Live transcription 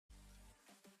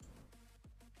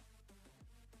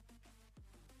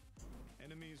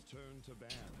Enemy's turn to ban.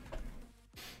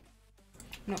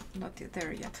 No, not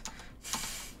there yet.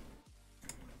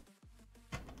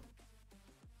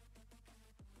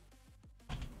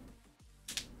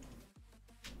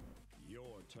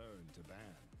 Your turn to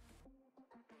ban.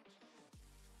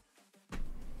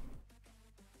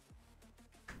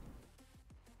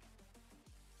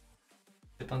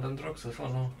 Hit on them drugs as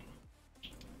well, no?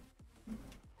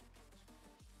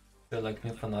 Feel like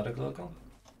new Fnatic logo?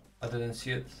 I didn't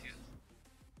see it.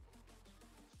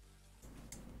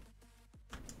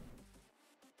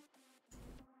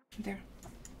 There.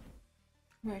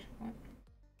 Wait, what?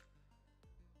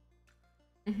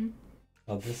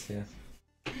 Oh, this, yeah.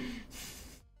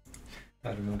 I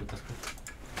remember that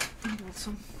good.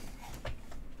 Also.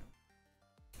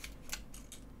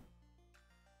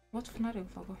 What Fnatic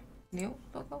logo? New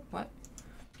logo? What?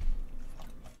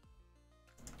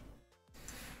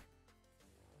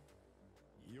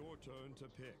 Your turn to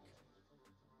pick.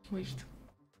 Wait.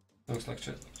 Looks like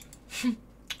shit.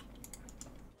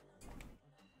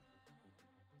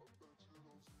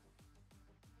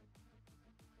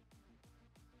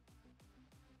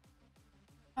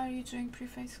 How are you doing,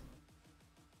 Preface?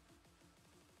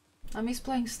 I miss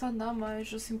playing Stand-Up,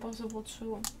 it's just impossible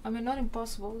to... I mean, not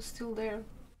impossible, it's still there.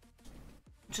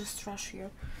 Just rush here.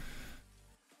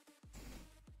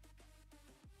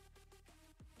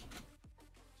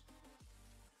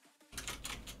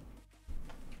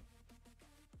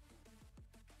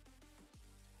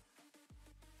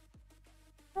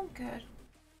 I'm good.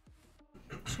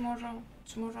 Tomorrow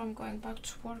I'm going back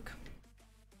to work.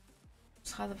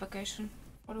 Just had a vacation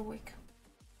for a week.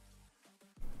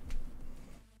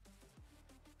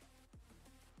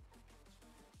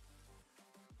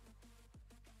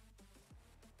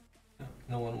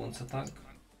 No one wants a tank.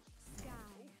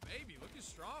 Baby, looking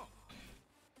strong.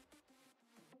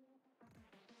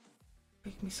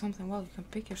 Pick me something. Well, you can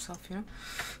pick yourself, you know?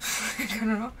 I don't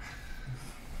know.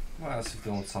 Well, as if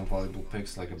they want some valuable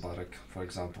picks like a Barak, for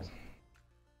example.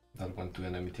 That went to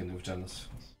enemy team with Janus,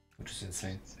 which is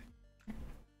insane.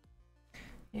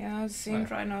 Yeah, Zine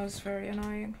right now is very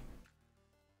annoying.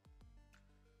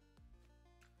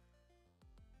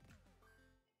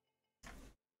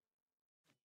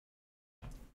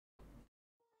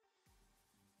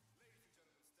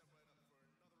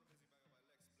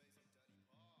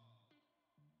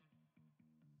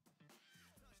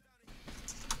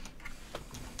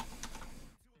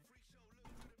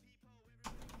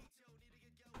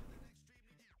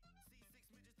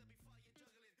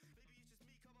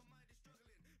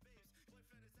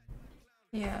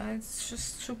 Yeah, it's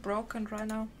just too broken right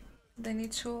now. They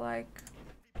need to like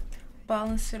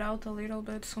balance it out a little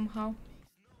bit somehow.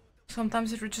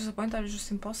 Sometimes it reaches a point that it's just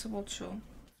impossible to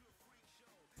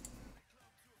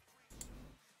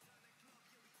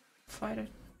fight it.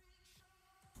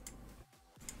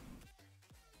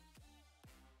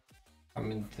 I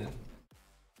mean,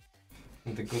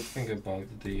 the good thing about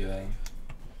the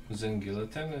Zen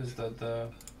Guillotine is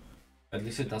that at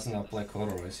least it doesn't apply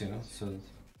colorize, you know, so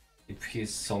if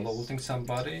he's solo ulting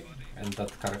somebody and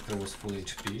that character was full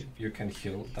HP, you can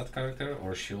heal that character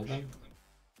or shield him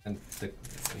and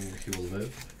he will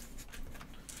live.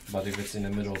 But if it's in the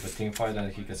middle of a team fight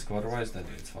and he gets colorize, then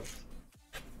it's fucked.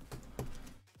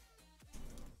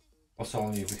 Also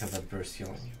only if we have adverse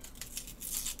healing.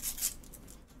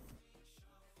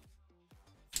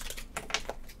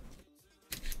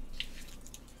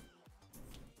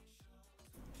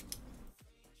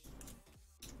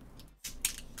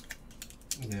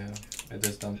 Yeah, it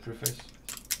is done preface.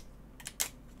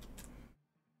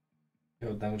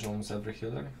 You damage almost every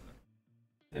healer.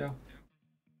 Yeah.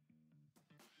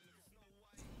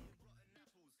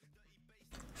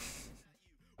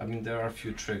 I mean, there are a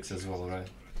few tricks as well, right?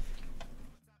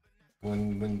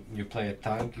 When you play a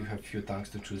tank, you have few tanks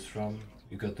to choose from.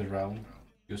 You got the round,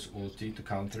 use ulti to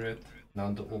counter it.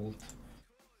 Now the ult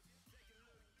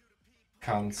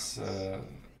counts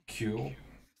Q.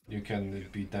 You can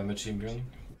be damage immune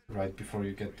right before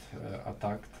you get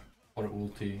attacked, or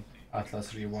ulti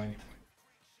Atlas rewind.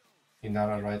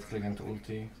 Inara right click and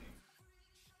ulti.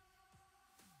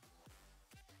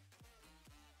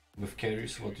 With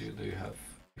carries, what do you have?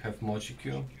 You have Mochi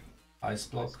Q, Ice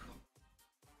Block.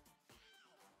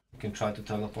 You can try to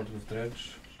teleport with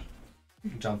Dredge,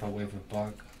 jump away with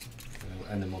Bug,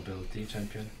 any mobility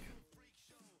champion.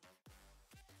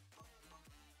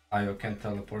 Io can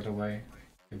teleport away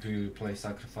if you play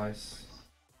Sacrifice.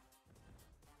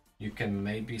 You can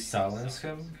maybe silence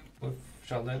him with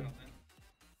Shaolin.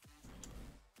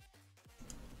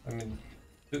 I mean,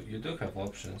 you do have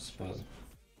options, but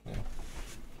yeah.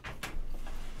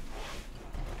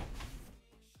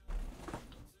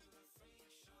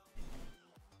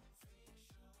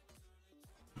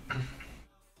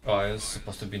 Skye is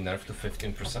supposed to be nerfed to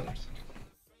 15%.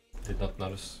 Did not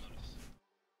notice.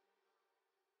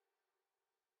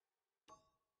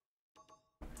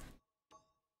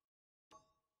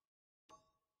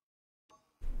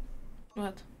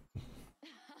 What?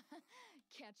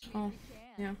 Oh,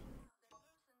 yeah.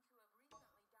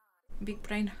 Big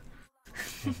brain.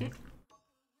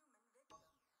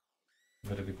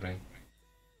 Very big brain.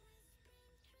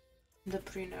 The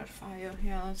pre-nerf IO,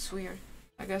 yeah, that's weird.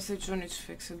 I guess they do need to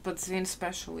fix it, but Zin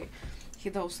especially, he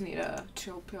does need a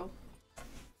chill pill.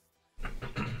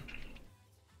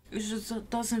 It just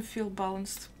doesn't feel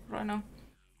balanced right now.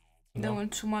 No. They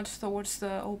went too much towards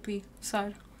the OP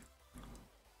side.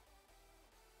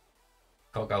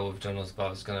 Koga with Jonas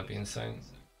buff is gonna be insane.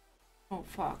 Oh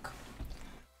fuck.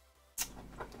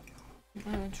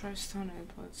 I will try stun it,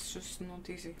 but it's just not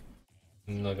easy.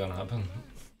 Not gonna happen.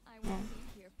 No.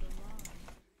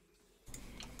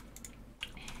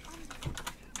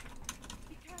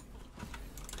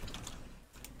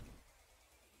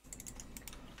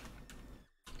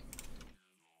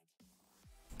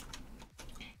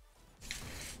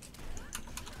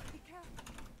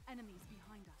 Enemies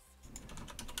behind us.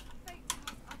 Fate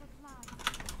has other plans.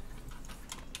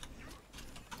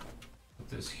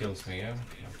 This heals me, yeah?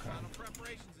 Okay.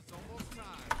 Preparations, it's almost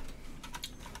time.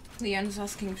 Leanne is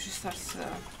asking if she starts,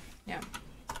 yeah.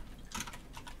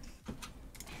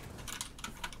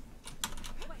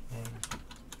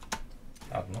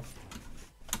 I don't know.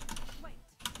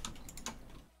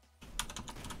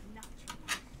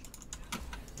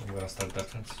 I'm gonna start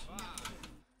defense. 5,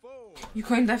 4, You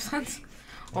going defense?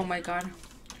 Oh my god.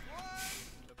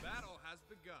 the battle has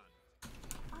begun.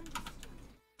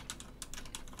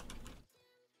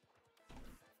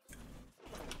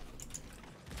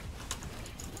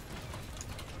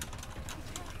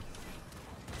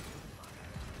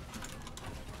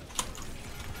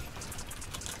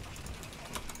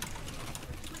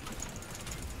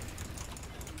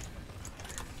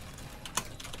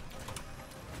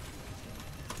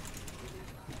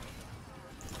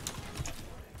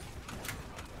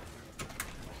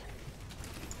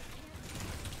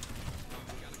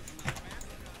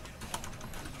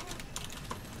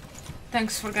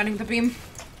 Thanks for getting the beam.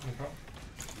 No problem.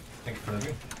 Thank you for the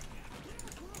view.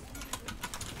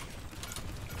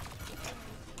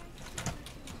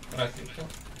 Right here,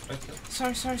 right here.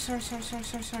 Sorry.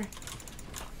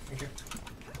 Thank you.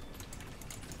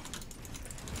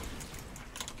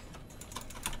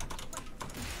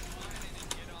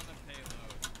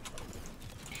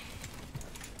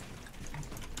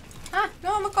 Ah,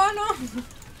 no, my god, no!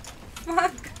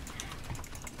 Fuck.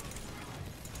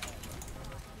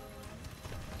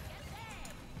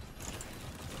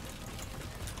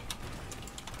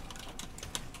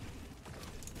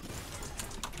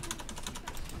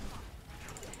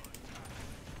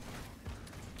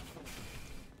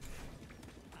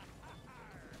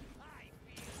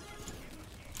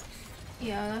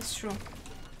 Yeah, that's true.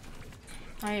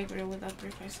 I agree with that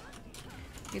preface.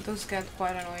 It does get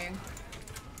quite annoying.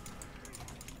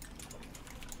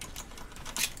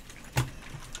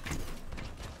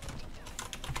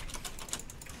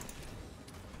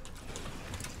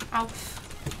 Ow.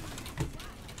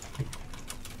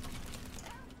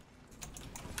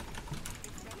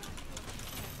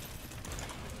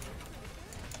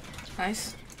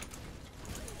 Nice.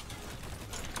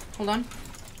 Hold on.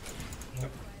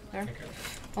 Yep. There. Okay.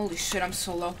 Holy shit, I'm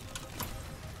so low.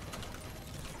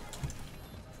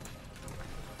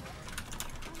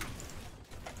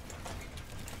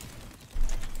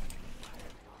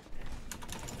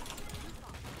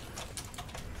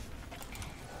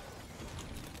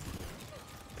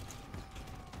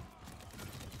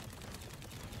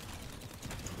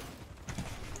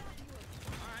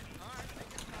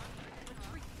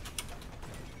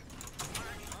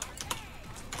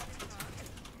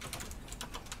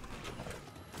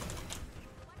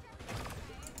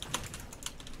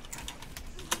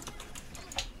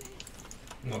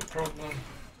 No problem.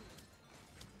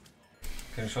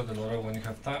 Can you show the lore when you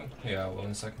have time? Yeah, well,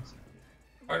 in a second.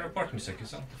 Why report me,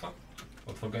 Seki-san? What the fuck?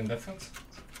 What, for going defense?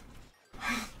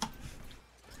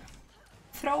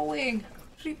 Throwing!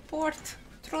 Report!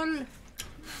 Troll!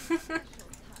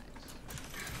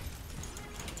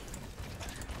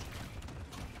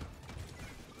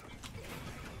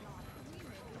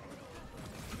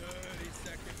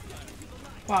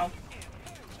 Wow.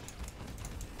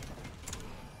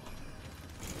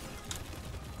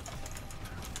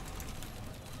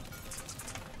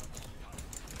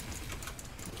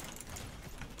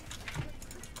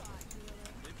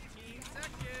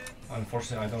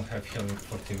 Unfortunately, I don't have healing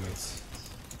for teammates.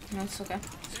 That's okay.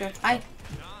 It's good. Hi! 9,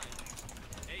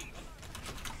 8,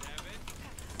 7,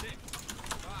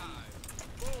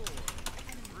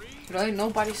 Really?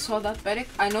 Nobody saw that Beric?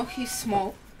 I know he's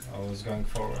small. I was going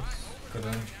forward.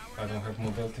 Couldn't. I don't have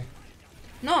mobility.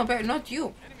 No, but not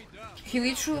you. He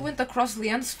literally went across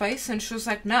Leanne's face and she was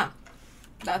like, nah.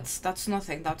 That's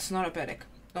nothing. That's not a Beric.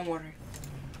 Don't worry.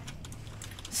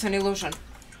 It's an illusion.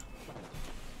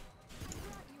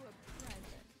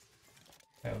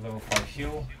 Yeah, level 5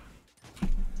 heal.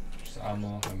 Just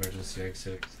ammo, emergency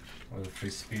exit, level 3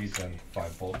 speed and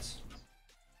 5 bolts.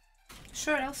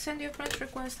 Sure, I'll send you a friend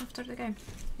request after the game.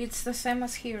 It's the same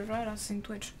as here, right? As in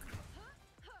Twitch.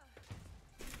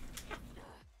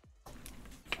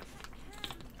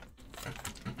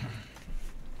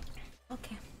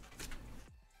 Okay.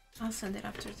 I'll send it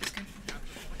after this game.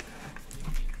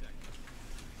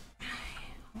 I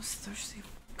was thirsty.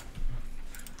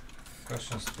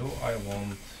 Questions, do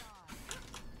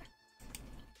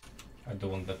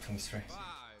want that thing straight.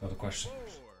 Not a question.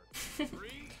 4, 3,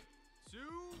 2.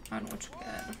 I know what you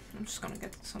get. I'm just gonna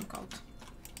get some coat.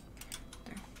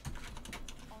 There.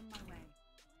 On my way.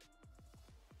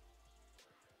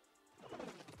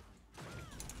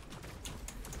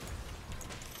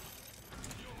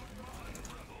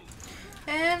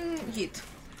 And yeet.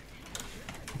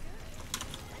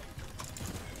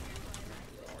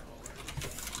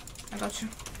 I got you.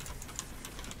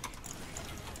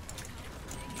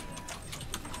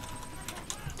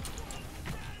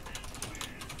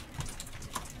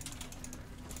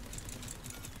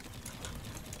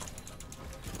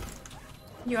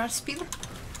 You are speed?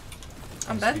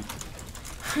 I'm dead.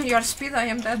 You are speed, I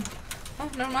am dead. Oh,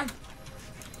 never mind.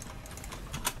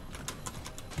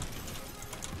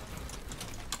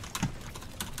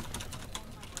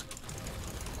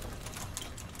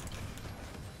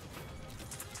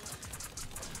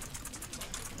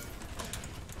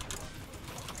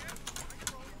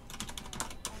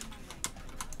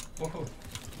 Woohoo!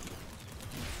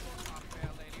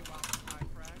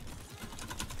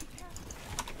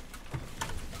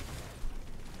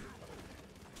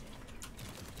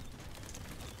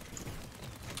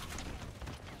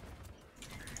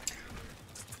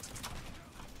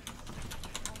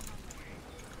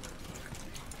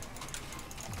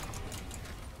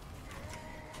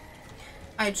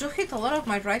 I do hit a lot of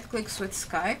my right clicks with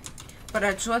Skye, but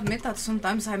I do admit that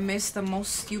sometimes I miss the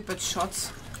most stupid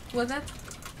shots with it.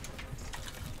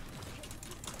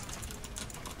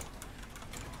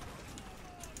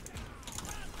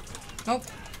 Nope.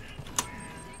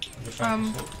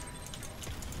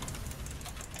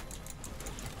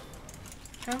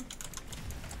 Yeah.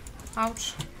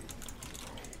 Ouch.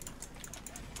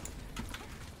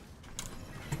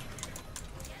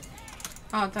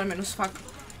 Oh, terminus, fuck.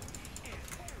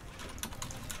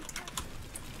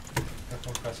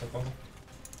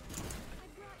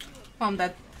 Oh, I'm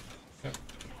dead. Yep.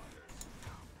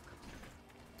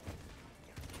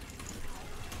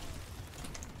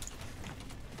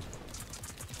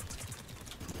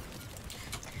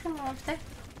 Hello there.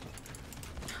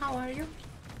 How are you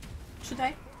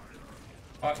today?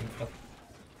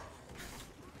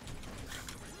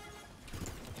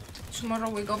 Tomorrow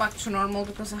we go back to normal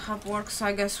because I have work, so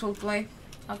I guess we'll play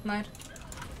at night.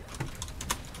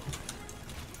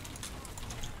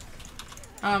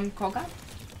 Koga?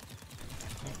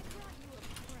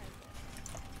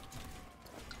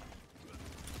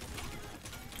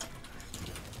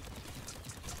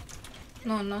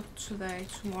 No, not today,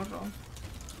 tomorrow.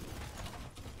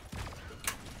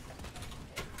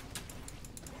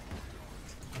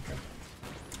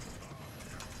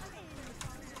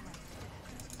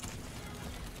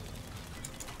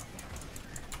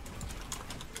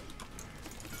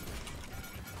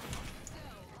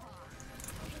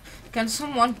 Can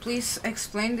someone please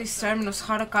explain this terminus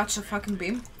how to catch a fucking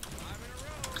beam?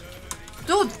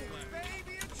 Dude!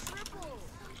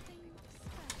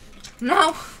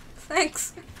 No!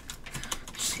 Thanks!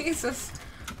 Jesus!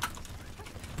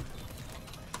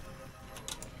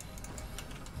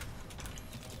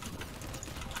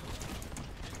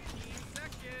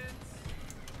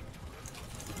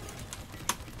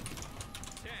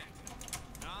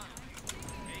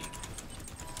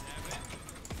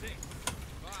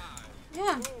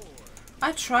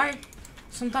 I try.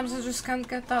 Sometimes I just can't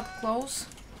get that close.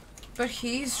 But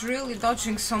he's really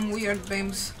dodging some weird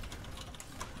beams.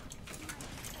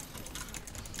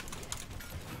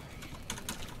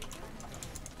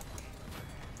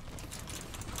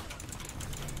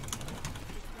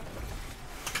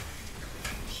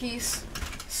 He's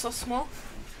so small.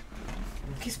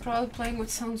 He's probably playing with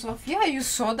sounds off. Yeah, you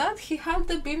saw that? He had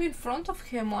the beam in front of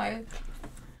him, like...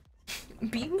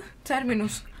 Beam?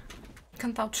 Terminus.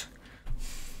 Can't touch.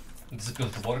 Does it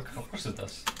build to work? Of course it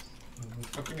does. What the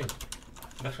fuck do you mean?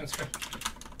 That one's fair.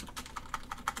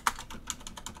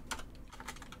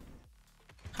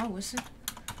 Oh, is it?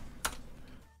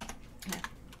 Yeah.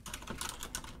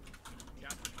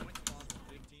 Capture point lost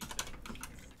in 15 seconds.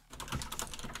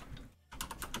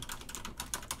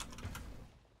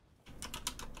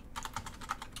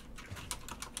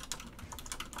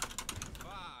 5,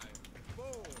 4,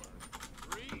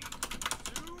 3,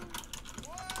 2,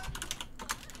 1.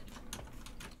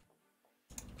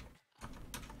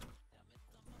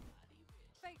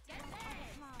 Fate has other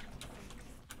plans.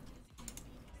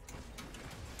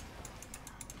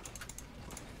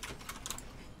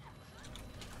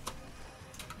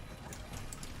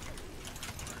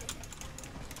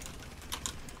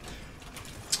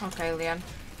 Okay, Leon.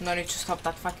 No need to stop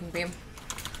that fucking beam.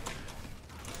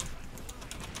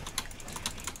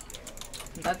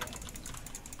 That.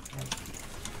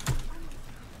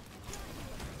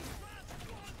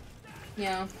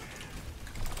 Yeah.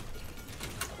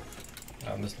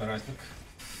 I missed my right hook.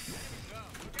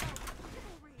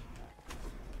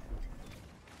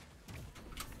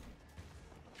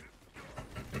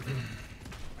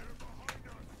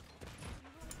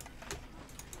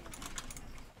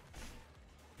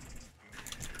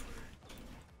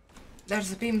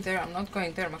 There's a beam there. I'm not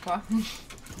going there, Makwa.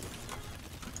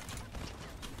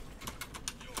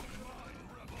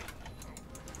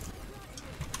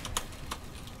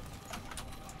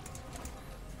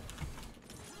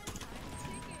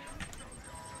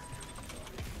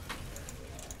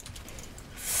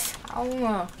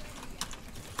 Ow.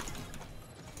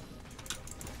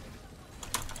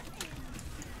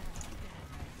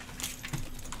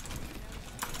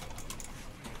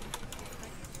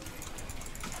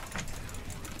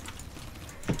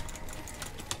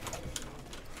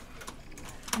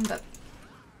 I'm dead.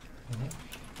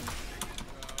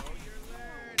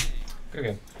 Good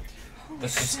game.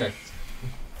 That's just Skye.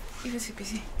 Easy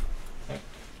peasy.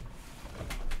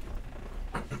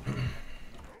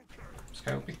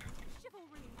 Skye OP.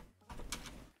 Chivalry.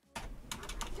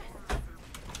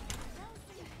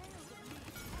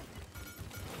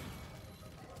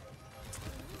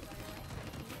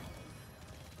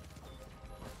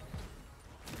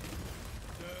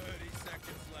 30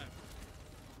 seconds left.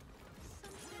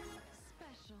 Something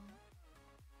special.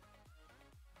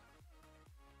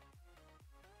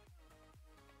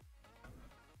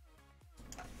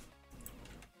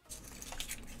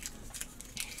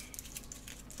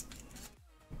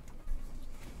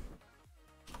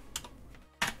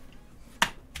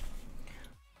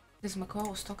 This Makwa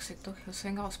was toxic though. He was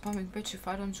saying I was spamming bitch if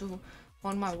I don't do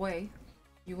on my way.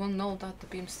 You won't know that the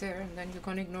beam's there and then you're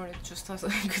gonna ignore it just as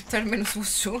like Terminus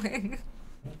was doing.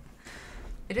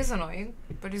 It is annoying,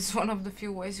 but it's one of the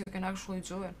few ways you can actually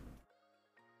do it.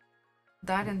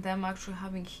 That and them actually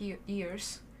having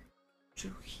ears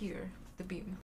to hear the beam.